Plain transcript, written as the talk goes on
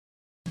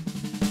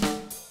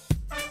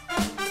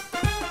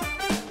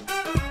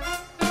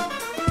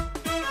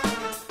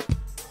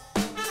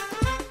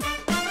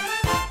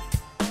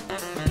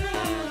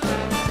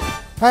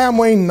Hi, I'm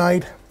Wayne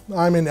Knight.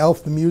 I'm in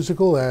Elf the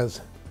Musical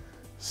as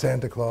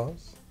Santa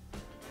Claus.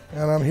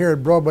 And I'm here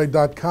at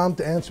Broadway.com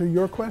to answer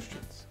your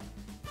questions.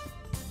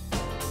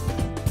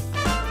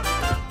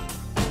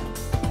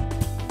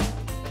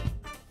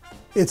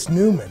 It's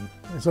Newman.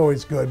 It's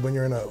always good when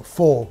you're in a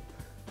full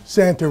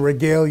Santa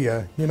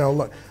regalia. You know,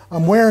 look,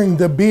 I'm wearing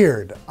the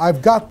beard.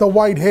 I've got the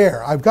white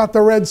hair. I've got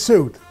the red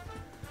suit.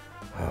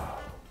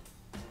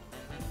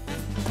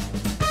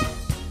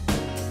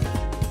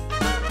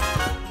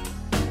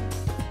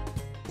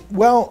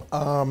 Well,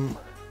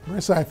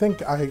 Marissa, I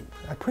think I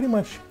pretty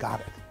much got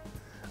it.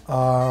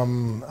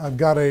 I've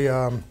got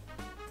a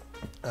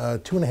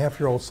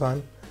 2.5-year-old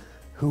son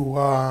who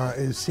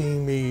is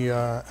seeing me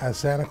as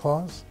Santa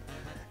Claus.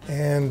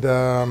 And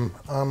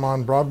I'm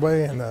on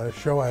Broadway in a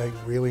show I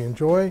really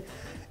enjoy.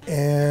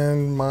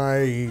 And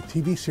my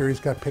TV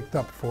series got picked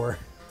up for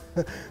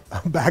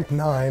back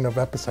 9 of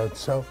episodes.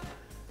 So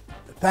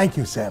thank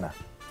you, Santa.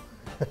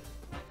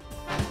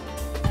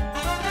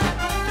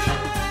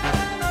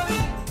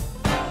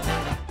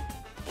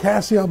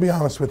 Cassie, I'll be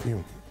honest with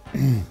you.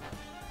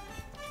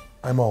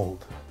 I'm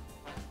old.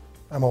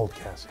 I'm old,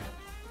 Cassie.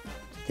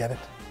 Get it?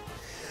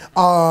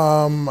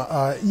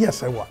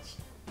 Yes, I was.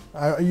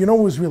 You know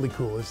what was really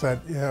cool is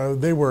that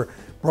they were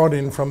brought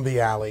in from the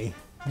alley,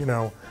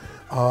 and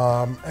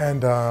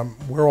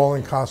we're all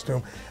in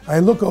costume. I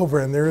look over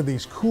and there are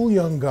these cool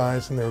young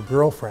guys and their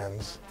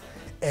girlfriends,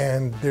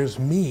 and there's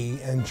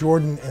me and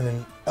Jordan in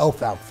an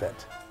elf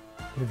outfit.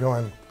 You're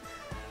going,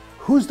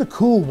 who's the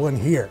cool one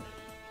here?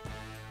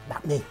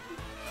 Not me.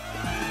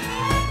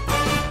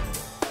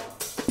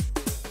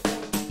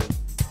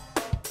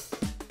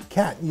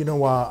 Kat,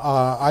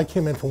 I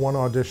came in for one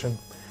audition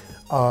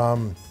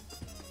on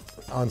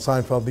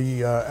Seinfeld.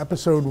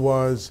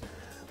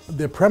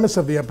 The premise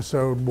of the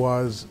episode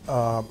was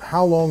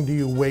how long do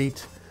you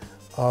wait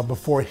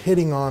before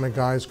hitting on a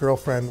guy's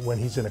girlfriend when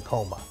he's in a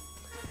coma?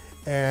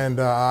 And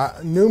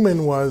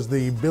Newman was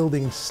the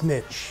building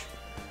snitch.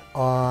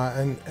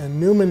 And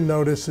Newman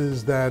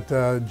notices that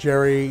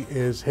Jerry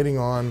is hitting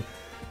on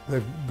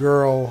the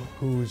girl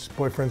whose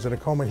boyfriend's in a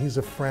coma. He's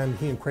a friend.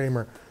 He and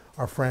Kramer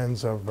are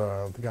friends of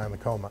the guy in the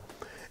coma.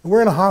 And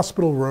we're in a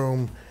hospital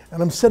room,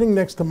 and I'm sitting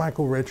next to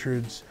Michael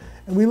Richards,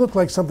 and we look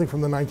like something from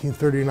the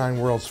 1939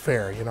 World's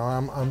Fair.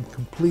 I'm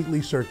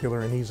completely circular,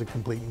 and he's a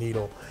complete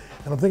needle.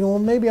 And I'm thinking, well,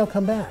 maybe I'll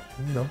come back,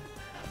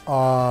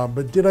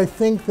 But did I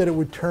think that it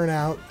would turn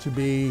out to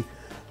be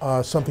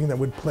something that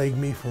would plague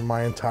me for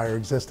my entire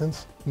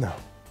existence? No.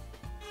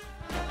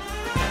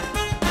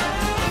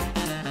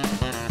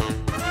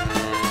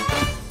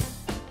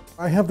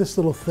 I have this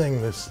little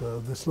thing, this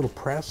little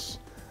press,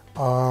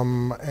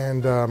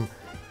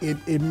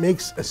 it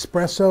makes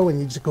espresso, and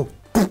you just go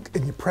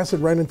and you press it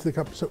right into the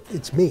cup. So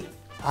it's me.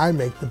 I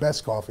make the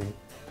best coffee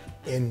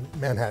in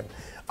Manhattan.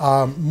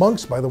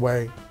 Monk's, by the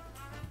way,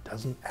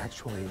 doesn't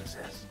actually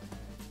exist.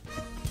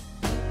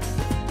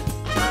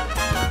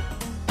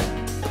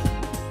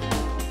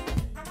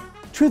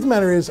 Truth of the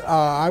matter is,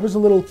 I was a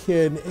little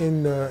kid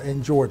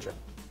in Georgia,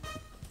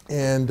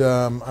 and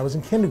I was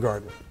in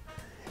kindergarten,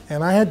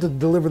 and I had to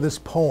deliver this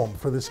poem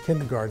for this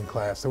kindergarten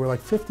class. There were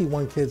like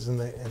 51 kids in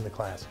the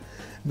class,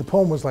 and the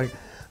poem was like,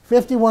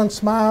 51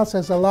 smiles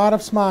is a lot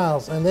of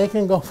smiles, and they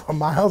can go for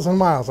miles and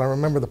miles. I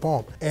remember the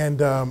poem,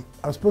 and I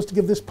was supposed to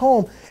give this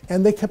poem,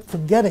 and they kept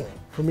forgetting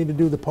for me to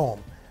do the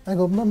poem. I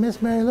go,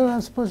 Miss Mary Lou,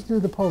 I'm supposed to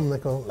do the poem. And they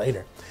go,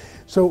 later.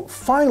 So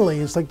finally,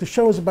 it's like the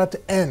show is about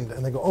to end,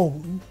 and they go,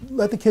 oh,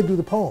 let the kid do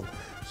the poem.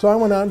 So I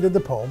went out and did the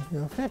poem.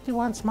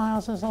 51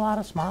 smiles is a lot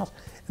of smiles.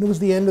 And it was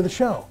the end of the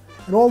show.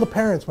 And all the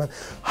parents went,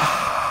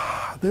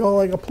 ah, they all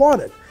like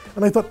applauded.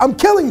 And I thought, I'm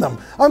killing them.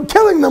 I'm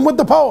killing them with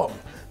the poem.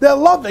 They're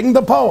loving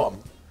the poem.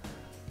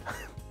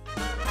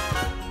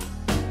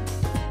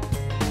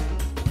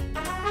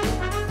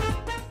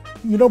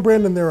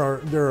 Brandon, there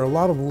are a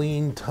lot of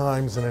lean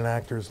times in an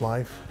actor's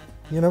life.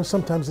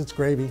 Sometimes it's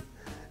gravy,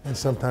 and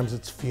sometimes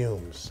it's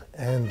fumes.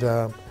 And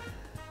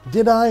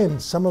did I, in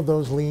some of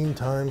those lean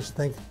times,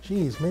 think,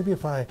 geez, maybe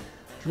if I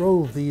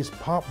drove these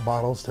pop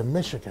bottles to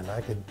Michigan,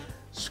 I could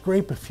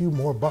scrape a few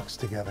more bucks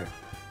together?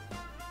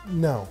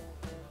 No.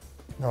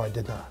 No, I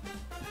did not.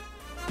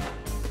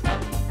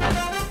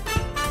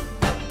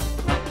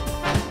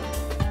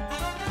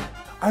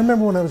 I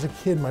remember when I was a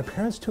kid, my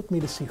parents took me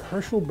to see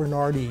Herschel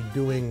Bernardi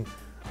doing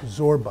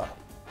Zorba.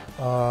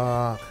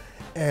 I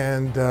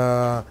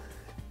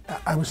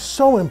was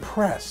so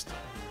impressed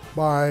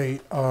by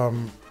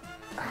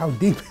how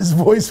deep his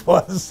voice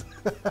was.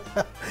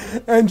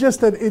 And just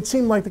that it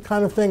seemed like the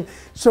kind of thing.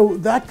 So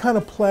that kind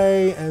of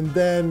play, and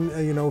then,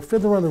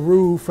 Fiddler on the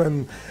Roof,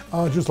 and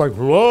just like, that's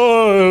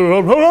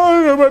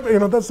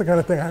the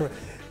kind of thing.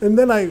 And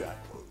then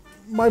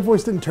my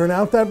voice didn't turn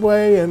out that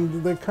way,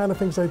 and the kind of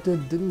things I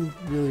did didn't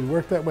really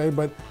work that way,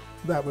 but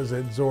that was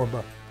it,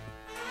 Zorba.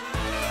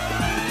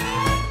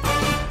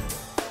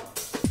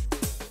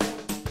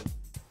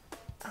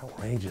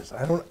 Outrageous.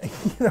 I don't,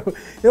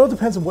 it all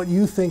depends on what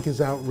you think is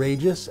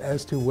outrageous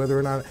as to whether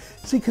or not,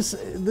 see, because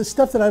the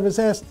stuff that I was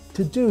asked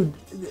to do,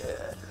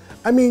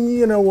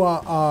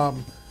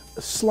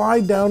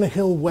 slide down a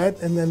hill wet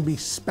and then be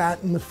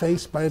spat in the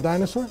face by a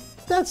dinosaur?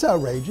 That's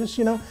outrageous,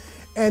 you know?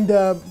 And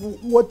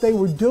what they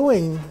were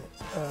doing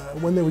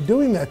when they were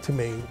doing that to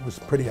me was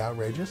pretty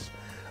outrageous.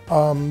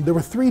 There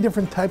were 3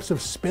 different types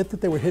of spit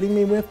that they were hitting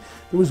me with.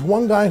 There was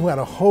one guy who had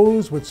a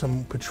hose with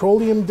some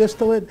petroleum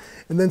distillate,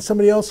 and then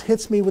somebody else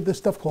hits me with this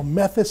stuff called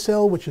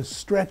methicil, which is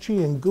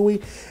stretchy and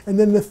gooey. And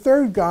then the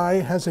third guy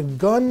has a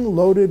gun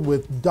loaded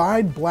with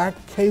dyed black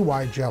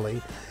KY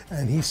jelly,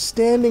 and he's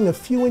standing a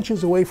few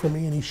inches away from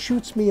me, and he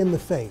shoots me in the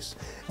face.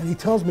 And he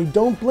tells me,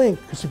 don't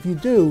blink, because if you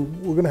do,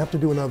 we're going to have to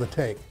do another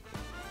take.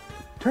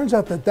 Turns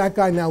out that that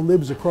guy now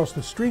lives across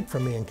the street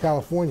from me in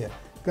California.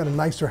 Got a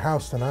nicer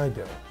house than I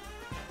do.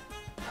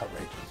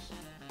 Outrageous.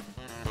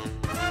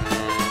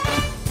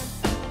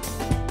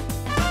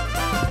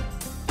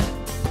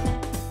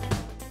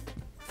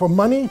 For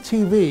money,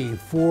 TV.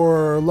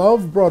 For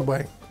love,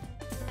 Broadway.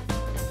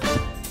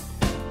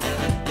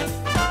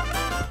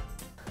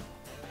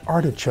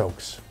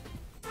 Artichokes.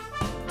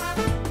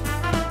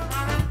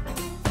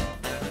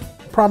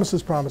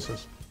 Promises,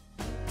 promises.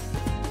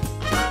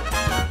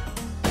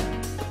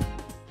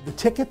 The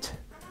Ticket,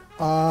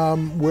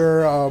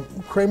 where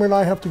Kramer and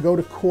I have to go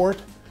to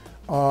court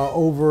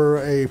over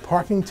a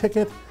parking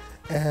ticket,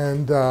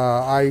 and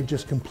I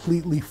just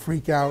completely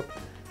freak out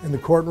in the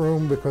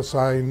courtroom because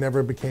I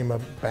never became a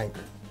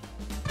banker.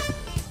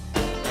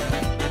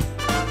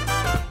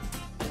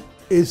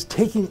 Is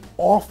taking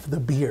off the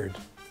beard.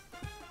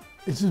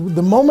 It's just,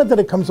 the moment that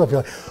it comes off,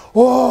 you're like,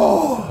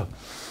 oh,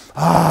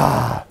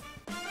 ah.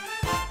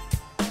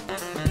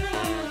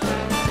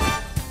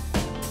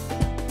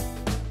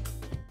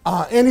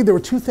 Andy, there were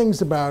 2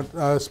 things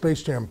about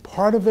Space Jam.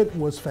 Part of it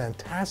was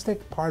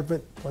fantastic, part of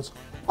it was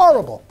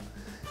horrible.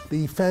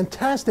 The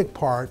fantastic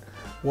part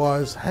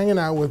was hanging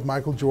out with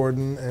Michael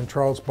Jordan and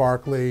Charles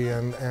Barkley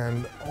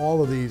and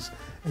all of these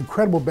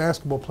incredible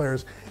basketball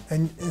players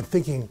and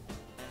thinking,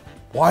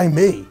 why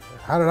me?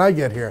 How did I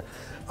get here?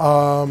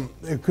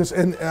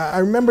 And I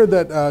remember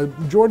that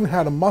Jordan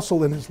had a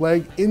muscle in his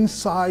leg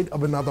inside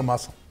of another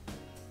muscle.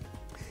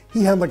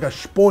 He had like a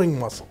spoing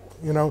muscle,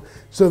 you know,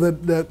 so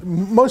that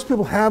most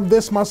people have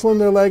this muscle in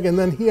their leg, and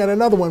then he had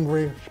another one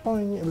where he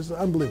spoing. It was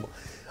unbelievable.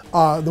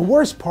 The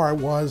worst part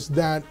was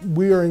that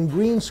we are in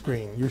green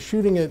screen. You're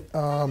shooting it.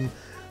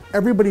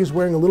 Everybody's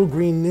wearing a little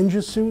green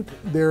ninja suit.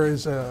 There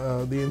is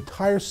the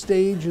entire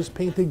stage is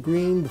painted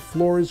green. The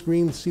floor is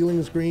green. The ceiling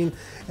is green,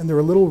 and there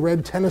are little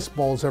red tennis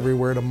balls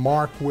everywhere to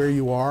mark where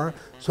you are,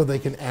 so they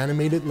can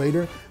animate it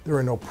later. There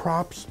are no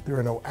props. There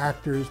are no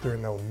actors. There are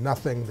no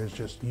nothing. There's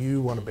just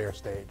you on a bare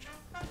stage.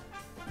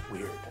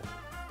 Weird.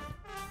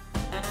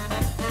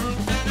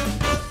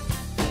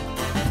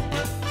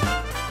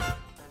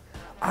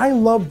 I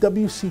love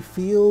W.C.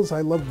 Fields,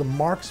 I love the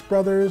Marx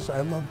Brothers,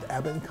 I loved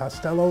Abbott and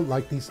Costello,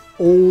 like these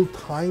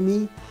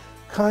old-timey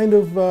kind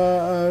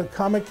of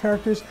comic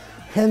characters.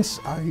 Hence,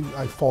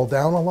 I fall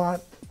down a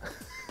lot.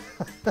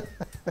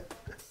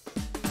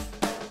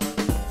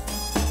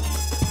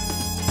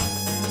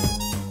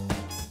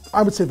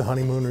 I would say the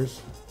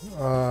Honeymooners.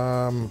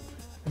 I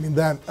mean,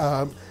 that,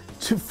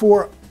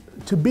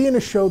 to be in a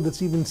show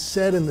that's even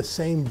said in the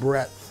same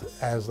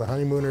breath as the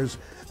Honeymooners,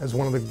 as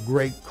one of the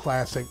great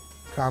classic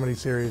comedy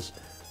series,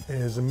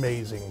 is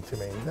amazing to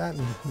me. That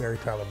and Mary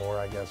Tyler Moore,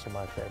 I guess, are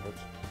my favorites.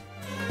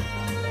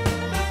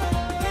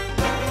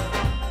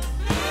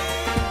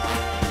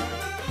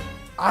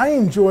 I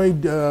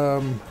enjoyed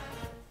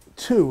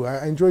 2.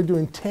 I enjoyed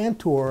doing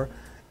Tantor.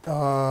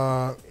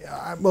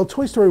 Well,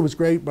 Toy Story was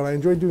great, but I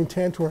enjoyed doing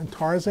Tantor and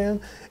Tarzan.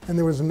 And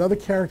there was another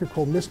character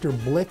called Mr.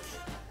 Blick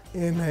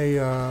in a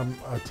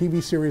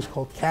TV series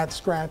called Cat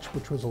Scratch,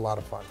 which was a lot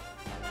of fun.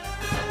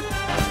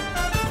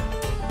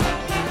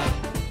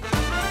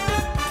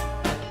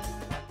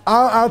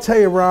 I'll tell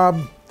you, Rob,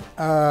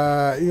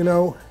 you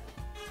know,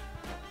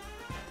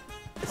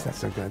 it's not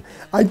so good.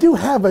 I do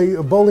have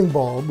a bowling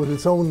ball with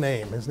its own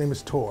name. His name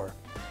is Tor.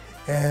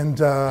 And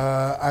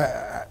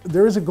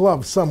there is a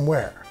glove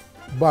somewhere.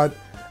 But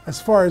as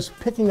far as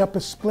picking up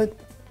a split,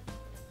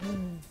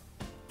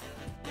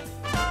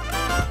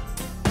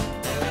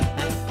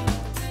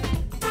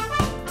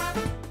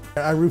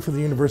 I root for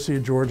the University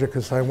of Georgia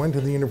because I went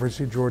to the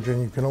University of Georgia,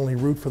 and you can only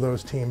root for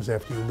those teams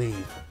after you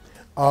leave.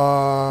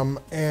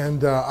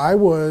 I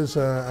was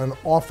an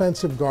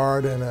offensive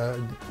guard and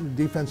a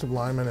defensive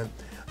lineman, and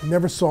I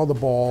never saw the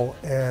ball,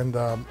 and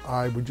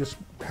I would just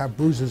have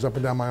bruises up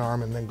and down my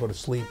arm and then go to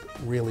sleep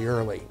really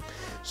early.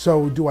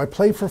 So do I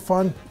play for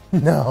fun?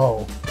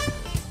 No.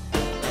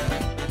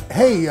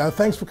 Hey,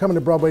 thanks for coming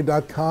to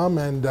Broadway.com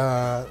and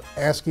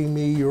asking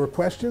me your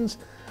questions.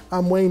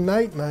 I'm Wayne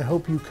Knight, and I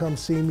hope you come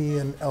see me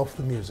in Elf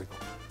the Musical.